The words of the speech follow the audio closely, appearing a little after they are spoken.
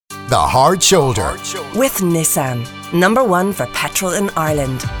The Hard Shoulder. With Nissan. Number one for petrol in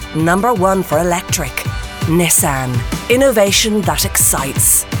Ireland. Number one for electric. Nissan. Innovation that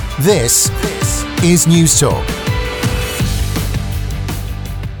excites. This is News Talk.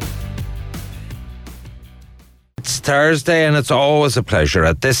 It's Thursday and it's always a pleasure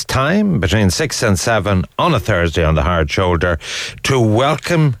at this time between 6 and 7 on a Thursday on The Hard Shoulder to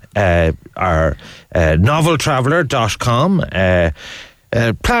welcome our noveltraveller.com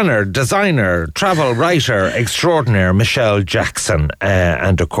planner, designer, travel writer extraordinaire Michelle Jackson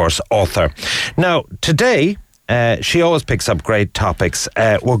and of course author. Now today she always picks up great topics.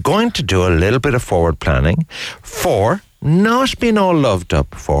 We're going to do a little bit of forward planning for not being all loved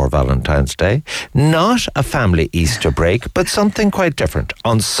up for Valentine's Day, not a family Easter break, but something quite different.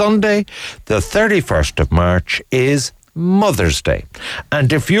 On Sunday, the 31st of March, is Mother's Day.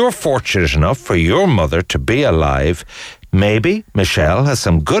 And if you're fortunate enough for your mother to be alive, maybe Michelle has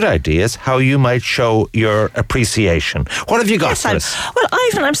some good ideas how you might show your appreciation. What have you got for us? Well,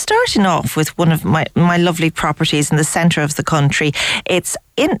 Ivan, I'm starting off with one of my lovely properties in the centre of the country. It's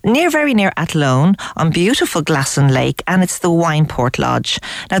very near Athlone on beautiful Glasson Lake, and it's the Wineport Lodge.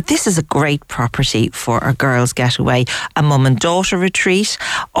 Now, this is a great property for a girls' getaway, a mum and daughter retreat,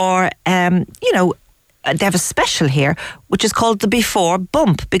 or, they have a special here which is called the Before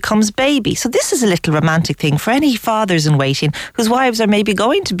Bump Becomes Baby. So this is a little romantic thing for any fathers in waiting whose wives are maybe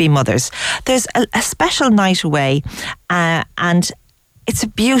going to be mothers. There's a special night away and it's a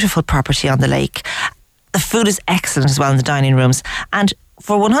beautiful property on the lake. The food is excellent as well in the dining rooms, and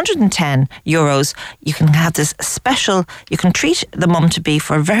for €110, you can have this special, you can treat the mum-to-be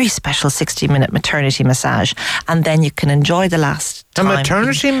for a very special 60-minute maternity massage, and then you can enjoy the last time. A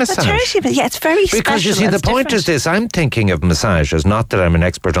maternity massage? Yeah, it's very special. Because you see, the point is this, I'm thinking of massages, not that I'm an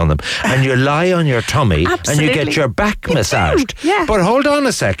expert on them, and you lie on your tummy and you get your back massaged. Yeah. But hold on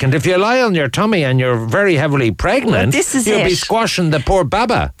a second, if you lie on your tummy and you're very heavily pregnant, you'll be squashing the poor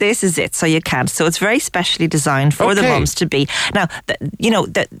baba. This is it, so you can't. So it's very specially designed for the mums-to-be. Now,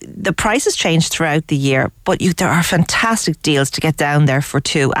 the prices change throughout the year, but there are fantastic deals to get down there for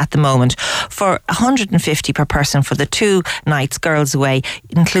two at the moment. For $150 per person for the 2 nights girls away,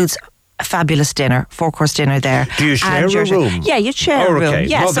 it includes a fabulous dinner, 4-course dinner there. Do you share a room? Yeah, you share a room.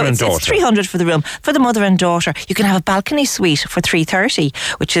 Yeah, mother and daughter. It's $300 for the room. For the mother and daughter, you can have a balcony suite for $330,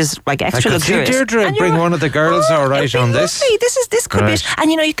 which is like extra luxurious. I could see Deirdre bring one of the girls on this. Lovely. This could be it.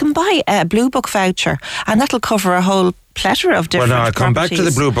 And you can buy a Blue Book voucher, and that'll cover a whole plethora of different I'll come back to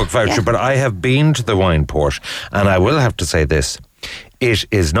the Blue Book voucher, but I have been to the Wineport, and I will have to say this. It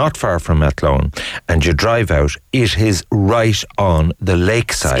is not far from Athlone, and you drive out, it is right on the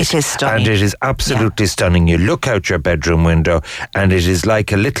lakeside. It is stunning. And it is absolutely stunning. You look out your bedroom window and it is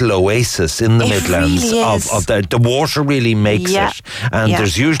like a little oasis in the Midlands. Really of the water really makes it. And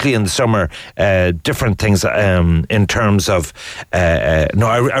there's usually in the summer different things in terms of, I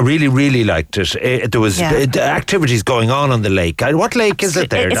really, really liked it. There was activities going on the lake. What lake is it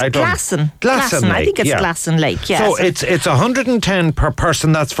there? It's Glasson. Glasson Lake. I think it's Glasson Lake, yeah. So it's 110 per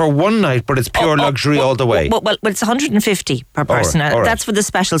person, that's for one night, but it's pure luxury all the way. Well, it's 150 per person. All right. That's for the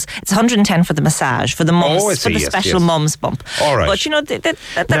specials. It's 110 for the massage, for the mums, for the special mums bump. All right.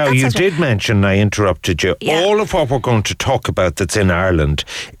 But now, you did mention, I interrupted you, all of what we're going to talk about that's in Ireland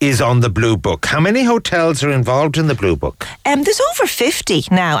is on the Blue Book. How many hotels are involved in the Blue Book? There's over 50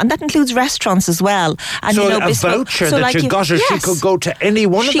 now, and that includes restaurants as well. And, so a voucher that you got her, she could go to any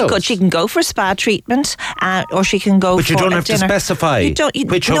one of those? She can go for a spa treatment, or she can go for a dinner. But you don't have to specify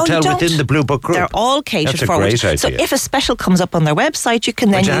which hotel within the Blue Book group. They're all catered for. That's a great idea. So if a special comes up on their website, you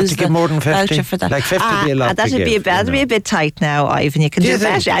can then use the more than 50? voucher for that. Like 50 would be a lot that'd be a bit tight now, Ivan. You can do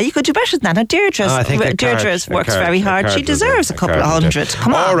better. You could do better than that. Now, Deirdre works very hard. She deserves a couple of hundred.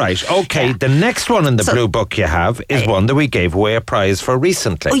 Come on. All right. Okay. Yeah. The next one in the Blue Book you have is one that we gave away a prize for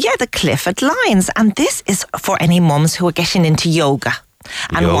recently. Oh, yeah, the Clifford Lines. And this is for any mums who are getting into yoga.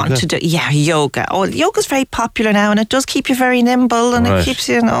 And want to do yoga. Oh, yoga's very popular now, and it does keep you very nimble, and it keeps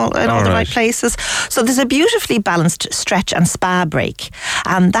you in all the right places. So there's a beautifully balanced stretch and spa break,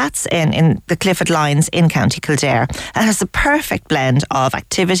 and that's in the Clifford Lines in County Kildare. It has the perfect blend of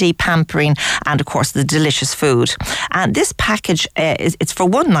activity, pampering, and of course the delicious food. And this package it's for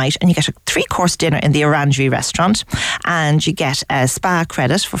one night, and you get a 3-course dinner in the Orangery restaurant, and you get a spa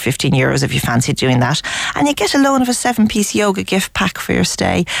credit for €15 if you fancy doing that, and you get a loan of a 7-piece yoga gift pack for for your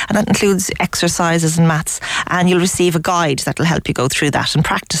stay, and that includes exercises and mats, and you'll receive a guide that will help you go through that and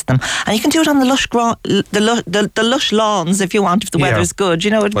practice them. And you can do it on the lush lawns if you want, if the weather's good.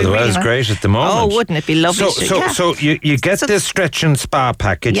 You know, it'd be the really weather's nice. great at the moment. Oh, wouldn't it be lovely? So you get this stretch and spa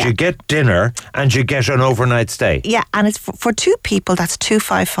package, you get dinner, and you get an overnight stay. Yeah, and it's for two people, that's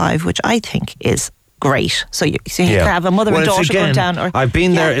 $255, which I think is great. So you can have a mother and daughter going down. I've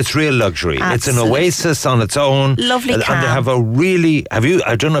been there. It's real luxury. Absolutely. It's an oasis on its own. Lovely and calm. they have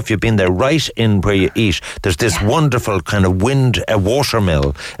I don't know if you've been there, right in where you eat. There's this wonderful kind of water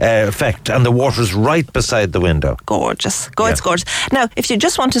mill effect, and the water's right beside the window. Gorgeous. It's gorgeous. Now, if you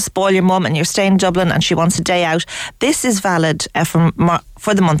just want to spoil your mum and you're staying in Dublin and she wants a day out, this is valid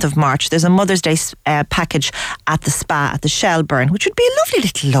for the month of March. There's a Mother's Day package at the spa at the Shelburne, which would be a lovely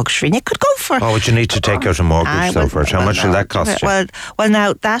little luxury. And you could go for... Oh, would you need to take out a mortgage though for it? How much will that cost you? Well,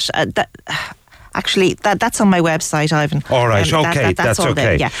 now that actually that's on my website, Ivan. All right, okay, that's all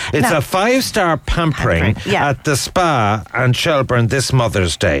okay. There, It's a 5-star pampering at the spa and Shelburne this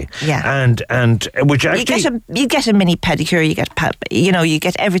Mother's Day. Yeah, and would you actually you get a mini pedicure. You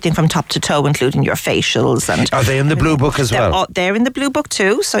get everything from top to toe, including your facials. And are they in the blue book as well? They're in the blue book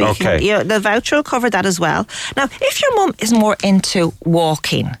too. So the voucher will cover that as well. Now, if your mum is more into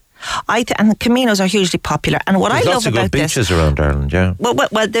walking. And the Caminos are hugely popular. And what There's I lots love of about good beaches around Ireland, yeah.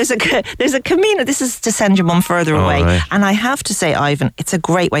 Well, there's a Camino. This is to send your mum further away. Right. And I have to say, Ivan, it's a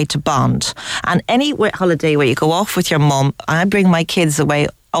great way to bond. And any holiday where you go off with your mum, I bring my kids away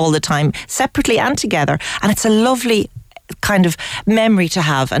all the time, separately and together. And it's a lovely kind of memory to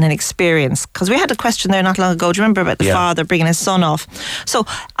have and an experience, because we had a question there not long ago, do you remember, about the father bringing his son off? So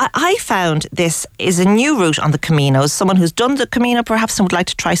I found this is a new route on the Caminos. Someone who's done the Camino perhaps and would like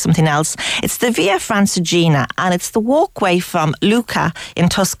to try something else. It's the Via Francigena, and it's the walkway from Lucca in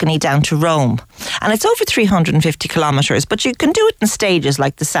Tuscany down to Rome, and it's over 350 kilometres, but you can do it in stages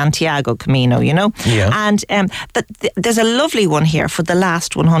like the Santiago Camino, you know. And there's a lovely one here for the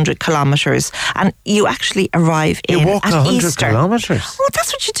last 100 kilometres, and you actually arrive in at 100 Easter. kilometres? Oh,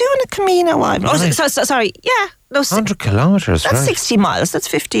 that's what you do in a Camino, Ivan. Right. Sorry. Yeah. No, 100 kilometres, that's right. 60 miles. That's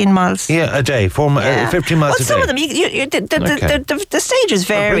 15 miles. Yeah, a day. 15 miles a day. Well, some of them, the stages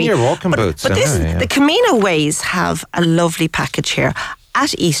vary. Bring your walking boots. But the Camino Ways have a lovely package here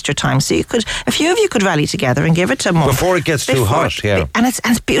at Easter time, so a few of you could rally together and give it to mum before it gets too hot. And it's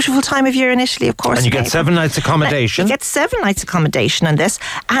a beautiful time of year in Italy, of course. And you get 7 nights accommodation. You get 7 nights accommodation in this,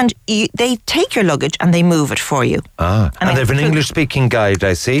 and they take your luggage and they move it for you. And they have an English-speaking guide,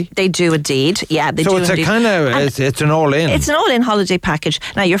 I see. They do indeed. Yeah, they do. So it's indeed. a kind of it's an all-in. It's an all-in holiday package.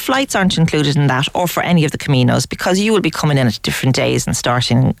 Now, your flights aren't included in that, or for any of the Caminos, because you will be coming in at different days and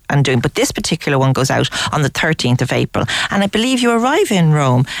starting and doing. But this particular one goes out on the 13th of April, and I believe you arrive in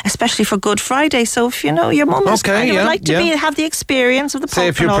Rome, especially for Good Friday. So if you know your mum would like to have the experience of the Pope. Say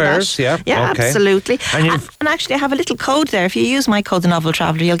a few and all prayers, that. yeah, okay. Absolutely. And actually, I have a little code there. If you use my code, The Novel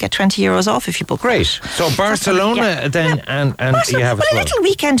Traveller, you'll get €20 off if you book. Great. So Barcelona then, and you have a little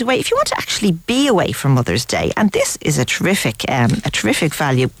weekend away. If you want to actually be away for Mother's Day, and this is a terrific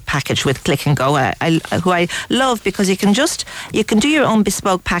value package with Click and Go, who I love, because you can do your own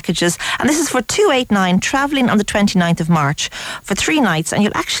bespoke packages, and this is for $289, travelling on the 29th of March for 3 nights, and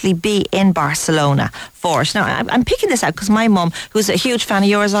you'll actually be in Barcelona for it. Now, I'm picking this out because my mum, who's a huge fan of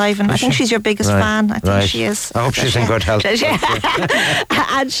yours, Ivan, I think she's your biggest fan. I think she is. I hope she's in good health.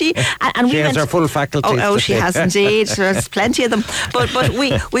 And she has her full faculties. Oh, she has indeed. There's plenty of them. But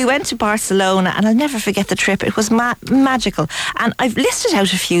we went to Barcelona, and I'll never forget the trip. It was magical. And I've listed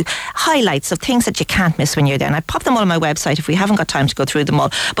out a few highlights of things that you can't miss when you're there. And I pop them all on my website if we haven't got time to go through them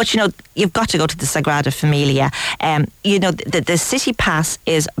all. But, you've got to go to the Sagrada Familia. The city pass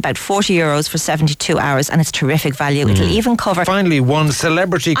is about €40 for 72 hours, and it's terrific value. It'll even cover... Finally, one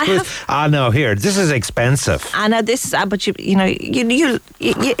celebrity cruise. This is expensive. I know this is... But,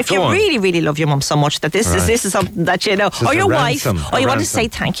 if you really, really love your mum so much that this is something that, or your wife, or you want to say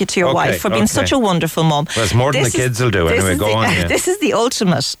thank you to your wife for being such a wonderful mum. Well, it's more than the kids will do. Anyway, go on. Yeah. This is the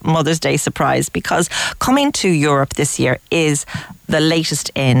ultimate Mother's Day surprise, because coming to Europe this year is the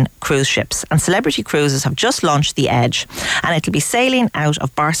latest in cruise ships, and Celebrity Cruises have just launched the Edge, and it'll be sailing out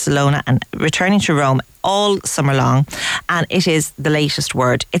of Barcelona and returning to Rome all summer long, and it is the latest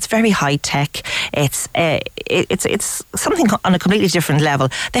word. It's very high tech. It's something on a completely different level.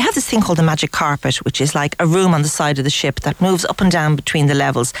 They have this thing called the Magic Carpet, which is like a room on the side of the ship that moves up and down between the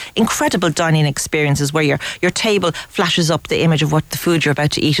levels. Incredible dining experiences where your table flashes up the image of what the food you're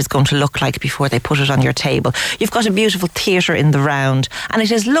about to eat is going to look like before they put it on your table. You've got a beautiful theatre in the round, and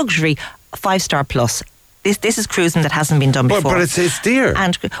it is luxury 5-star plus. This is cruising that hasn't been done before. But it's dear.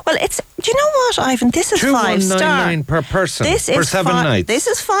 And well, it's. Do you know what, Ivan? This is 5-star per person this for is 7 nights. This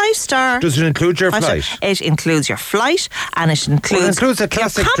is 5-star. Does it include your flight? It includes your flight, and it includes. Well, it includes a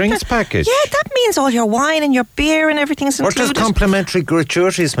classic drinks package. Yeah, that means all your wine and your beer and everything's included. What does complimentary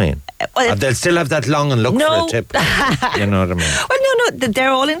gratuities mean? Well, they'll still have that long and look for a tip. You know what I mean? Well, no,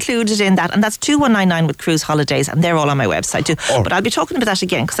 they're all included in that, and that's 2199 with cruise holidays, and they're all on my website too. Oh. But I'll be talking about that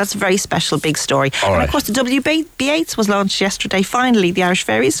again because that's a very special, big story. All and right. of course, the WB8s was launched yesterday. Finally, the Irish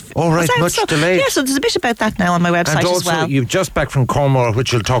Ferries. All right, much delayed. Yeah, so there's a bit about that now on my website and also, as well. you've just back from Cornwall,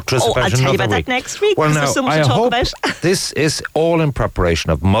 which you'll talk to us about I'll tell another you about week. that next week. Well, because now, there's so much I to talk hope about. this is all in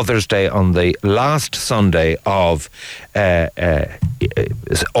preparation of Mother's Day on the last Sunday of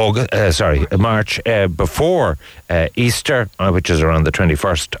March, before Easter, which is around the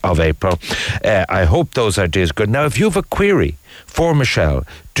 21st of April. I hope those ideas are good. Now, if you have a query for Michelle,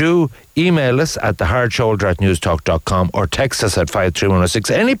 do email us at thehardshoulder@newstalk.com or text us at 53106.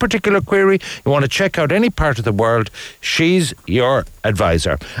 Any particular query, you want to check out any part of the world, she's your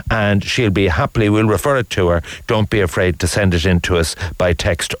advisor and we'll refer it to her. Don't be afraid to send it in to us by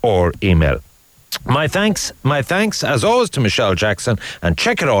text or email. My thanks as always to Michelle Jackson, and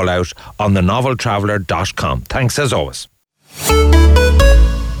check it all out on thenoveltraveller.com. Thanks as always.